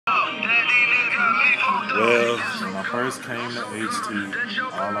Well, when I first came to HT,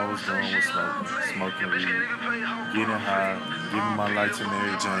 all I was doing was smoking weed, getting high, giving my life to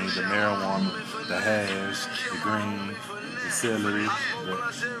Mary Jane, the marijuana, the hash, the green, the celery,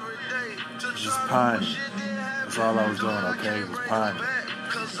 just pining. That's all I was doing, okay? Was pining.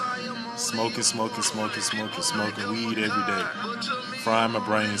 Smoking weed every day. Frying my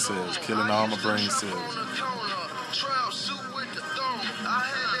brain cells, killing all my brain cells.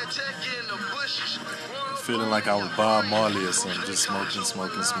 Feeling like I was Bob Marley or something, just smoking.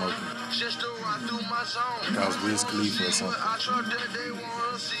 Like I was Wiz Khalifa or something.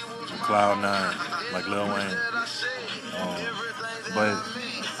 Cloud 9, like Lil Wayne. But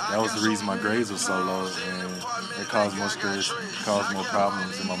that was the reason my grades were so low, and it caused more stress, caused more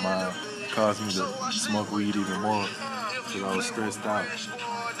problems in my mind, caused me to smoke weed even more because I was stressed out.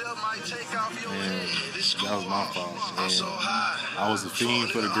 And that was my fault. And I was a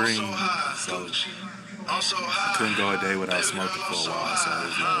fiend for the green, so I couldn't go a day without smoking for a while. So it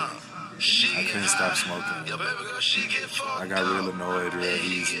was like I couldn't stop smoking. I got real annoyed real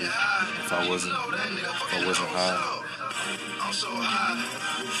easily if I wasn't high.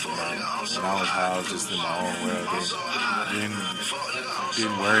 When I was high, I was just in my own world.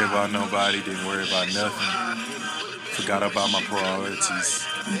 Didn't worry about nobody, didn't worry about nothing. Forgot about my priorities,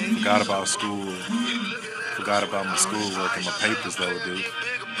 forgot about school, forgot about my schoolwork and my papers that were due.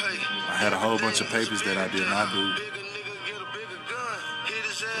 I had a whole bunch of papers that I did not do.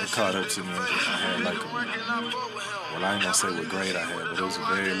 It caught up to me. I had well, I ain't gonna say what grade I had, but it was a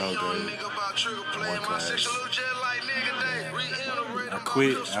very low grade in one class. I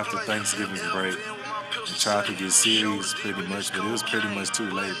quit after Thanksgiving break and tried to get serious pretty much, but it was pretty much too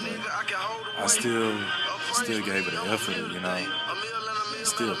late. But I still gave it an effort, you know.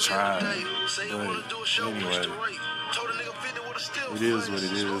 Still tried. But anyway, it is what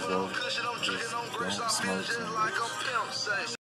it is, though. Just don't smoke.